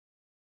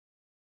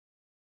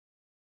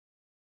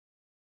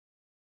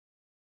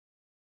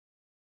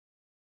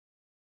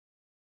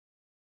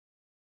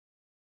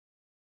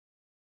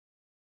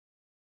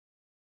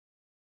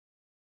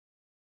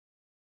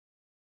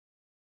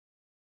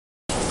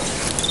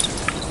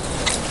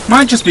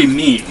Might just be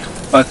me,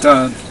 but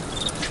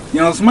you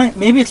know,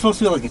 maybe it's supposed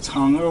to be like a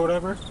tongue or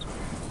whatever.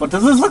 But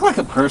does this look like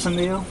a person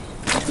to you?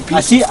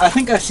 I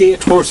think I see a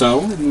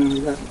torso. And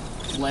we got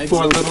legs.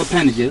 4 little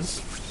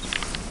appendages.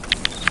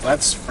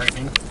 That's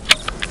frightening.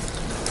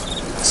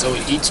 So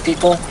it eats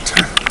people?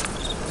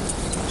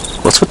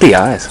 What's with the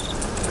eyes?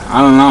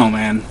 I don't know,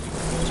 man.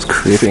 It's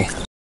creepy.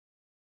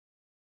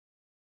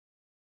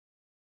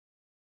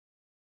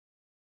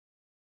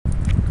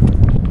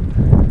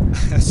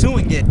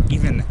 Assuming it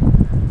even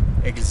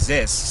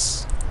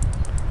exists.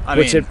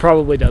 Which it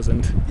probably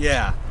doesn't.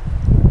 Yeah.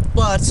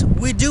 But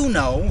we do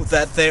know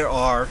that there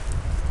are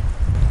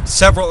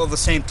several of the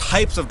same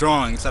types of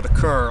drawings that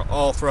occur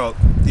all throughout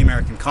the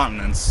American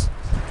continents.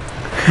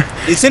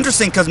 It's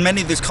interesting because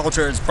many of these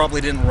cultures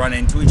probably didn't run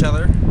into each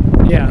other.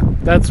 Yeah,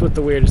 that's what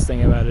the weirdest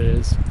thing about it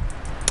is.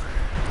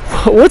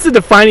 What's the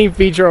defining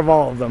feature of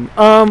all of them?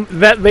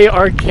 That they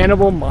are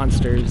cannibal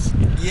monsters.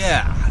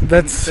 Yeah.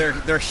 That's...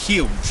 They're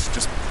huge,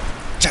 just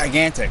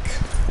gigantic.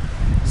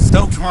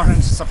 Stoked to run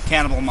into some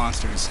cannibal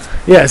monsters.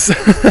 Yes.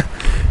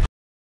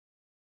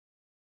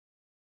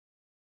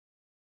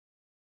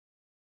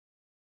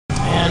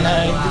 And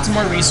I did some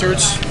more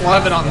research, a lot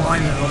of it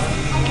online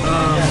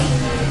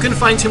though. Couldn't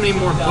find too many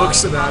more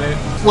books about it.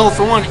 Well,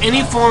 for one,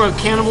 any form of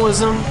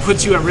cannibalism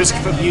puts you at risk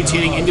of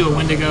mutating into a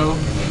Wendigo.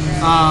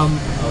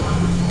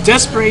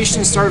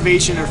 Desperation,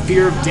 starvation, or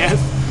fear of death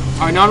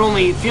are not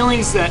only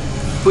feelings that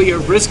put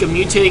you at risk of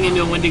mutating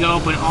into a Wendigo,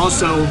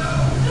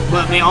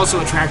 but may also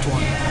attract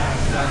one.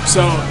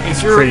 So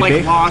if you're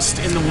like lost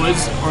in the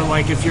woods, or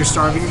like if you're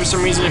starving for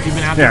some reason, if you've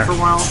been out there for a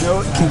while.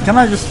 Can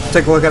I just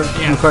take a look at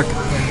it real quick?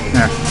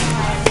 Yeah.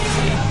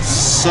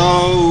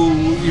 So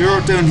you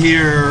wrote down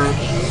here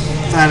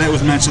that it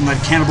was mentioned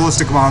that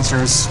cannibalistic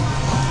monsters,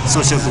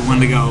 such as the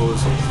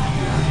Wendigos,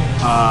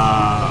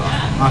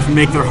 often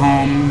make their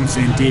homes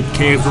in deep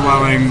cave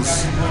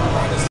dwellings